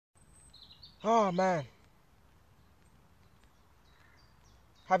Oh man.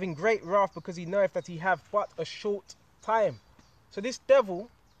 Having great wrath because he knoweth that he have but a short time. So this devil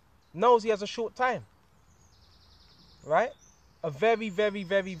knows he has a short time. Right? A very, very,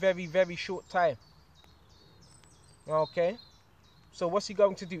 very, very, very short time. Okay? So what's he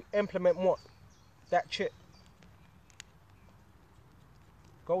going to do? Implement what? That chip.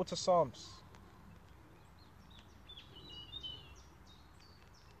 Go to Psalms.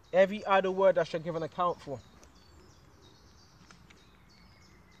 Every idle word I shall give an account for.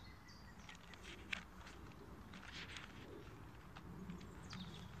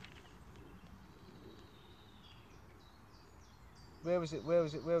 Where is it? Where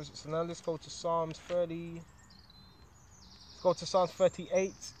is it? Where is it? So now let's go to Psalms 30. Let's go to Psalms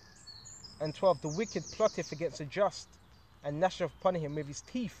 38 and 12. The wicked plotteth against the just, and gnasheth upon him with his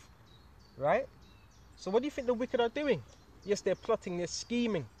teeth. Right? So what do you think the wicked are doing? Yes, they're plotting, they're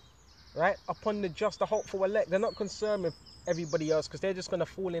scheming. Right? Upon the just, the hopeful elect. They're not concerned with everybody else because they're just going to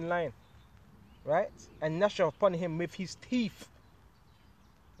fall in line. Right? And gnasheth upon him with his teeth.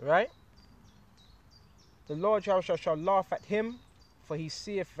 Right? The Lord shall laugh at him, for he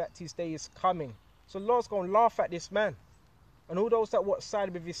seeth that his day is coming. So the Lord's going to laugh at this man. And all those that what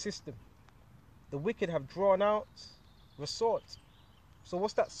side with his system. The wicked have drawn out the sword. So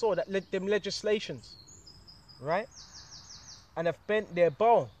what's that sword? Them legislations. Right? And have bent their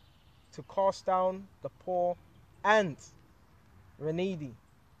bow to cast down the poor and the needy.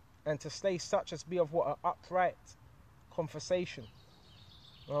 And to slay such as be of what? An upright conversation.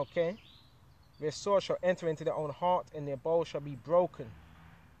 Okay? Their sword shall enter into their own heart, and their bow shall be broken.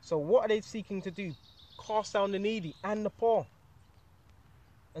 So what are they seeking to do? Cast down the needy and the poor.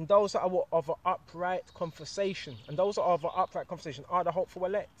 And those that are of an upright conversation. And those that are of an upright conversation are the hopeful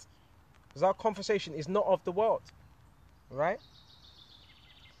elect. Because our conversation is not of the world. Right?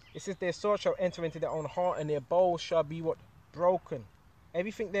 It says their sword shall enter into their own heart, and their bow shall be what? Broken.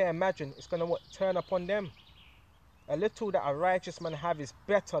 Everything they imagine is going to what? Turn upon them. A little that a righteous man have is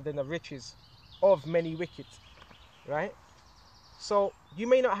better than the riches of many wicked. Right? So you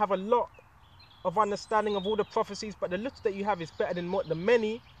may not have a lot of understanding of all the prophecies, but the little that you have is better than what? The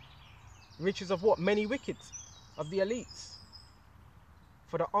many riches of what? Many wicked, of the elites.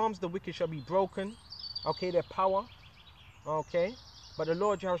 For the arms of the wicked shall be broken. Okay, their power. Okay. But the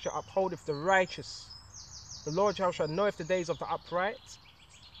Lord Jehovah shall upholdeth the righteous. The Lord Jehovah shall knoweth the days of the upright,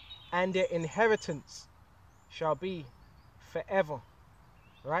 and their inheritance shall be forever.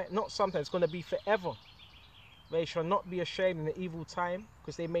 Right? Not sometimes, it's going to be forever. They shall not be ashamed in the evil time,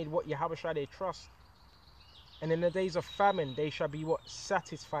 because they made what? Yahweh shall they trust. And in the days of famine, they shall be what?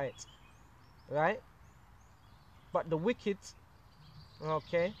 Satisfied. Right? But the wicked,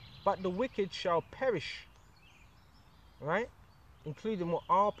 okay, but the wicked shall perish. Right? Including what?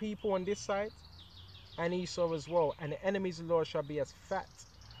 Our people on this side, and Esau as well. And the enemies of the Lord shall be as fat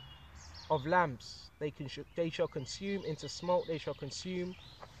of lambs. They shall consume into smoke, they shall consume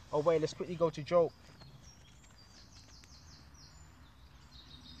away. Let's quickly go to Job.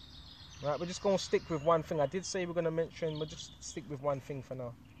 Right, we're just going to stick with one thing. I did say we're going to mention, we'll just stick with one thing for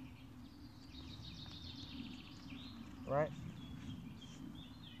now. Right?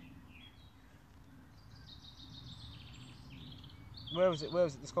 Where was it? Where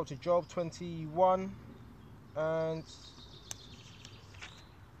was it? Let's go to Job 21. And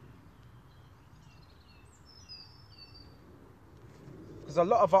because a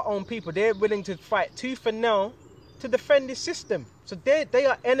lot of our own people, they're willing to fight tooth and nail to defend this system. So they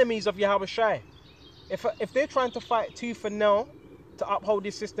are enemies of Yahweh Shai. If they're trying to fight tooth and nail to uphold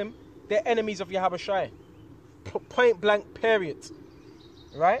this system, they're enemies of Yahweh Shai. Point blank, period.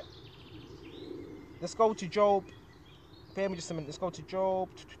 Right? Let's go to Job. Bear me just a minute. Let's go to Job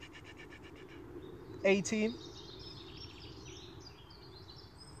 18.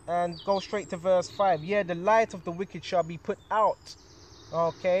 And go straight to verse 5. Yeah, the light of the wicked shall be put out.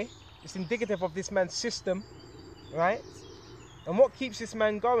 Okay? It's indicative of this man's system. Right? And what keeps this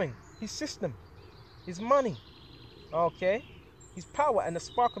man going? His system. His money. Okay? His power, and the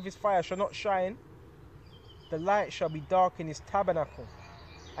spark of his fire shall not shine. The light shall be dark in his tabernacle,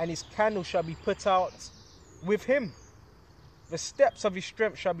 and his candle shall be put out with him. The steps of his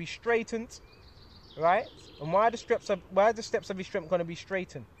strength shall be straightened. Right? And why are the steps of his strength going to be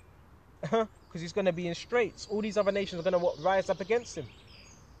straightened? Because he's going to be in straits. All these other nations are going to rise up against him.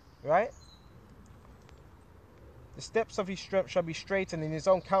 Right? The steps of his strength shall be straightened, and his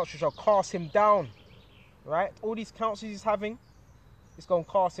own counsel shall cast him down. Right? All these counsels he's having, it's going to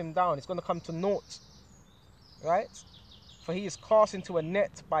cast him down. It's going to come to naught. Right? For he is cast into a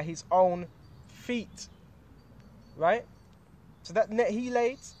net by his own feet. Right? So that net he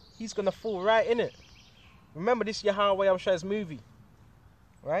laid, he's going to fall right in it. Remember, this Yahweh Amshai's movie,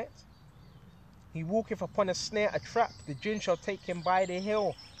 right? He walketh upon a snare, a trap. The jinn shall take him by the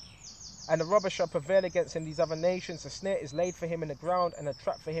hill, and the robber shall prevail against him. These other nations, the snare is laid for him in the ground, and a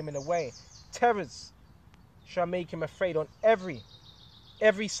trap for him in the way. Terrors shall make him afraid on every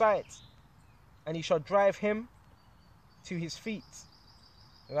side, and he shall drive him to his feet.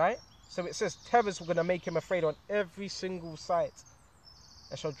 Right? So it says terrors were going to make him afraid on every single side,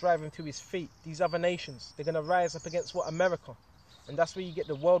 and shall drive him to his feet. These other nations, they're going to rise up against what? America. And that's where you get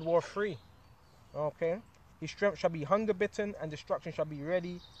the World War III. Okay? His strength shall be hunger bitten, and destruction shall be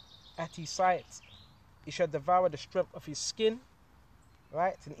ready at his sight. He shall devour the strength of his skin.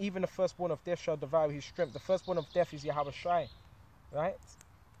 Right? And even the firstborn of death shall devour his strength. The firstborn of death is Yahweh Shai. Right?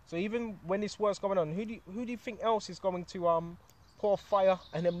 So even when this war's going on, who do you think else is going to pour fire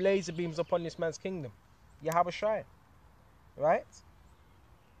and them laser beams upon this man's kingdom? Yahweh Shai. Right?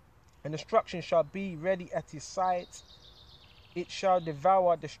 And destruction shall be ready at his sight. It shall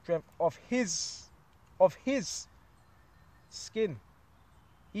devour the strength of his skin.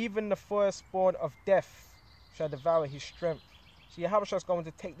 Even the firstborn of death shall devour his strength. So Yahweh is going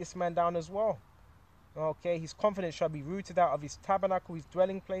to take this man down as well. Okay, his confidence shall be rooted out of his tabernacle, his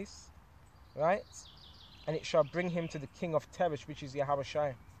dwelling place. Right? And it shall bring him to the king of terrors, which is Yahweh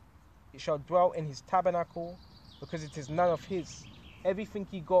Shai. It shall dwell in his tabernacle, because it is none of his. Everything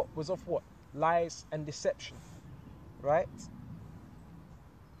he got was of what? Lies and deception. Right?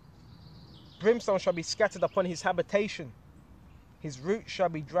 Brimstone shall be scattered upon his habitation. His root shall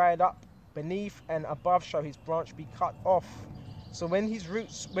be dried up. Beneath and above shall his branch be cut off. So when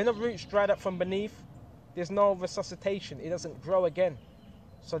the roots dried up from beneath, there's no resuscitation. It doesn't grow again.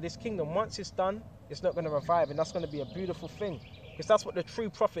 So this kingdom, once it's done, it's not going to revive. And that's going to be a beautiful thing. Because that's what the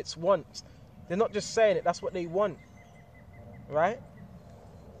true prophets want. They're not just saying it, that's what they want. Right?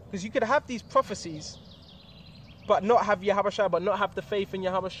 Because you could have these prophecies, but not have Yahweh Shai, but not have the faith in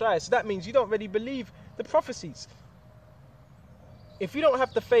Yahweh Shai. So that means you don't really believe the prophecies. If you don't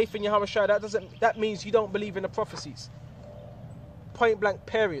have the faith in Yahweh Shai, that means you don't believe in the prophecies. Point blank,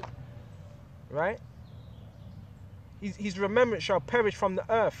 period. Right? His remembrance shall perish from the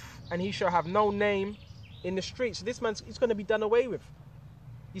earth, and he shall have no name in the street. So this man's, he's going to be done away with.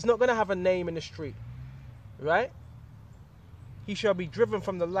 He's not going to have a name in the street. Right? He shall be driven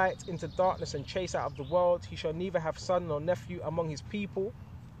from the light into darkness and chased out of the world. He shall neither have son nor nephew among his people,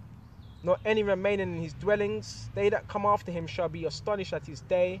 nor any remaining in his dwellings. They that come after him shall be astonished at his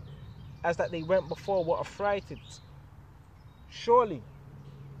day, as that they went before were affrighted. Surely,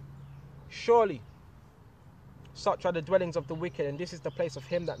 such are the dwellings of the wicked, and this is the place of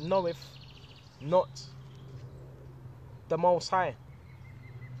him that knoweth not the Most High.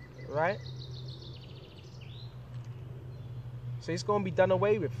 Right? So he's going to be done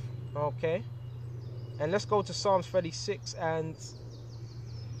away with. Okay? And let's go to Psalms 36 and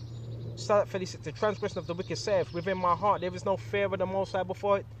start at 36. The transgression of the wicked saith, within my heart there is no fear of the Most High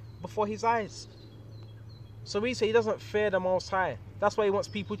before his eyes. So we say he doesn't fear the Most High. That's why he wants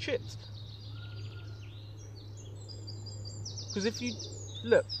people chipped. Because if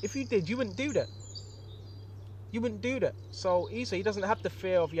you did, you wouldn't do that. You wouldn't do that. So he doesn't have the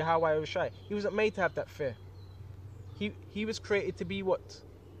fear of Yahweh Shai. He wasn't made to have that fear. He was created to be what?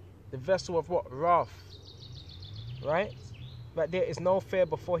 The vessel of what? Wrath. Right? But there is no fear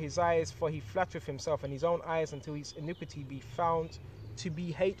before his eyes, for he flattereth himself in his own eyes until his iniquity be found to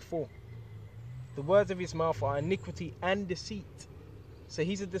be hateful. The words of his mouth are iniquity and deceit. So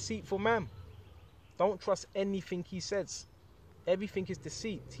he's a deceitful man. Don't trust anything he says. Everything is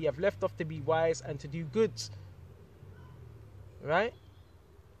deceit. He have left off to be wise and to do good. Right?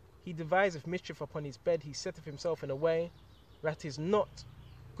 He deviseth mischief upon his bed. He setteth himself in a way that is not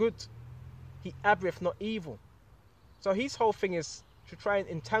good. He abhorreth not evil. So his whole thing is to try and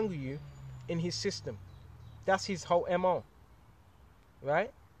entangle you in his system. That's his whole MO.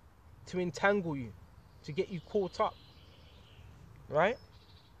 Right? To entangle you. To get you caught up. Right?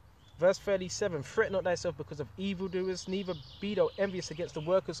 Verse 37. Fret not thyself because of evildoers, neither be thou envious against the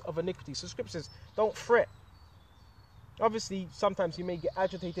workers of iniquity. So scripture says, don't fret. Obviously, sometimes you may get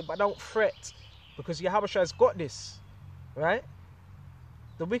agitated, but don't fret. Because Yahweh has got this. Right?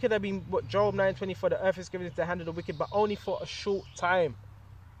 The wicked have been, what, Job 9:24, the earth is given into the hand of the wicked, but only for a short time.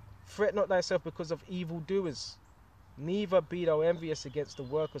 Fret not thyself because of evildoers. Neither be thou envious against the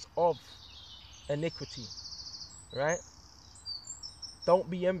workers of iniquity. Right? Don't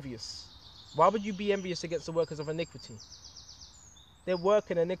be envious. Why would you be envious against the workers of iniquity? They're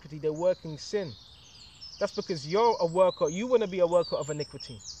working iniquity. They're working sin. That's because you're a worker. You want to be a worker of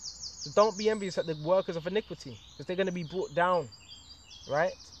iniquity. So don't be envious at the workers of iniquity, because they're going to be brought down.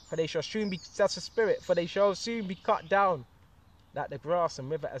 Right? For they shall soon be, that's the spirit, for they shall soon be cut down like the grass and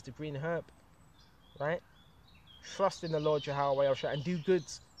wither as the green herb. Right? Trust in the Lord Yahweh and do good.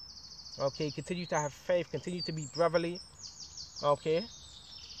 Okay, continue to have faith, continue to be brotherly. Okay.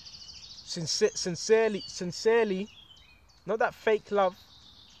 Sincerely, not that fake love.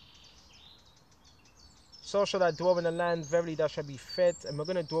 So shall I dwell in the land, verily thou shalt be fed. And we're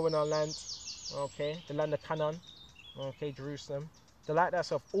going to dwell in our land, okay, the land of Canaan, okay, Jerusalem. Delight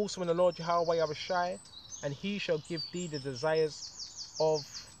thyself also in the Lord Yahweh Yahushai, and he shall give thee the desires of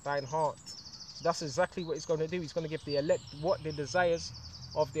thine heart. So that's exactly what he's going to do. He's going to give the elect what the desires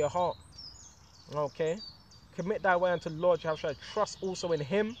of their heart. Okay. Commit thy way unto the Lord Yahushai. Trust also in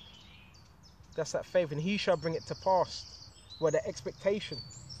him. That's that faith, and he shall bring it to pass. Where the expectation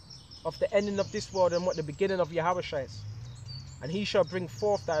of the ending of this world and what the beginning of Yahushua is. And he shall bring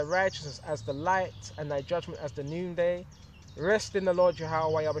forth thy righteousness as the light and thy judgment as the noonday. Rest in the Lord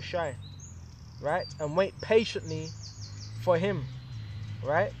Yahweh Yahushua, right? And wait patiently for him,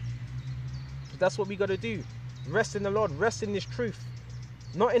 right? That's what we got to do. Rest in the Lord, rest in this truth,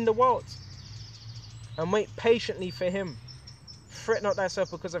 not in the world. And wait patiently for him. Fret not thyself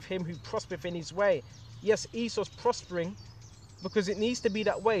because of him who prospereth in his way. Yes, Esau's prospering because it needs to be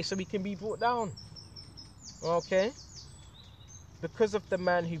that way so he can be brought down. Okay? Because of the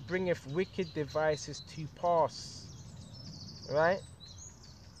man who bringeth wicked devices to pass. Right?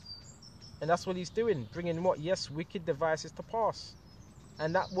 And that's what he's doing. Bringing what? Yes, wicked devices to pass.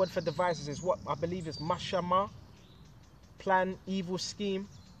 And that word for devices is what I believe is mashama. Plan, evil scheme.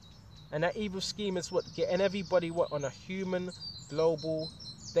 And that evil scheme is what? Getting everybody what? On a human global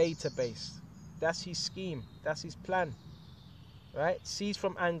database. That's his scheme. That's his plan. Right? Cease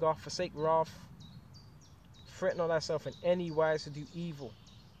from anger, forsake wrath. Fret not thyself in any wise to do evil.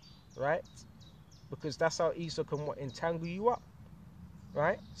 Right? Because that's how Esau can what? Entangle you up.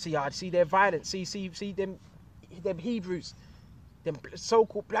 Right? See their violence. See them Hebrews. Them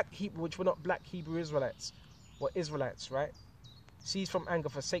so-called black Hebrew, which were not black Hebrew Israelites. Or Israelites, right? Cease from anger,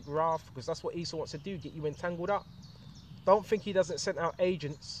 forsake wrath, because that's what Esau wants to do, get you entangled up. Don't think he doesn't send out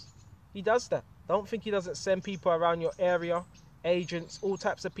agents. He does that. Don't think he doesn't send people around your area, agents, all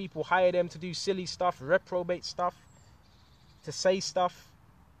types of people, hire them to do silly stuff, reprobate stuff, to say stuff,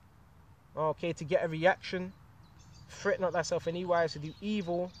 okay, to get a reaction. Fret not thyself anywise to do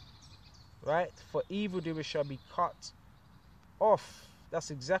evil, right? For evildoers shall be cut off. That's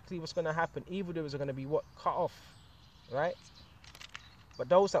exactly what's going to happen. Evildoers are going to be what? Cut off, right? But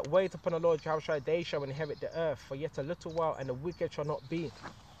those that wait upon the Lord Yahushua, they shall inherit the earth for yet a little while, and the wicked shall not be.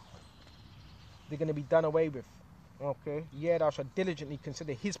 They're going to be done away with. Okay? Yeah, thou shalt diligently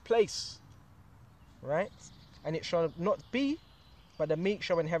consider his place. Right? And it shall not be, but the meek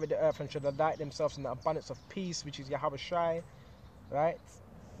shall inherit the earth and shall delight themselves in the abundance of peace, which is Yahushua. Right?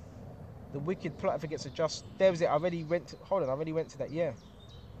 The wicked plotteth against the just. There was it. I already went to that. Yeah.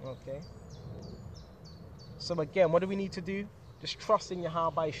 Okay. So again, what do we need to do? Just trust in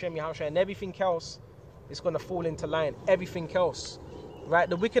Yahweh, Hashem, Yahushua, and everything else is going to fall into line. Everything else. Right?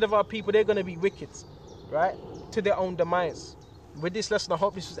 The wicked of our people, they're going to be wicked. Right? To their own demise. With this lesson, I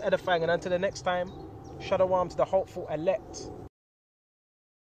hope this was edifying. And until the next time, Shalom to the hopeful elect.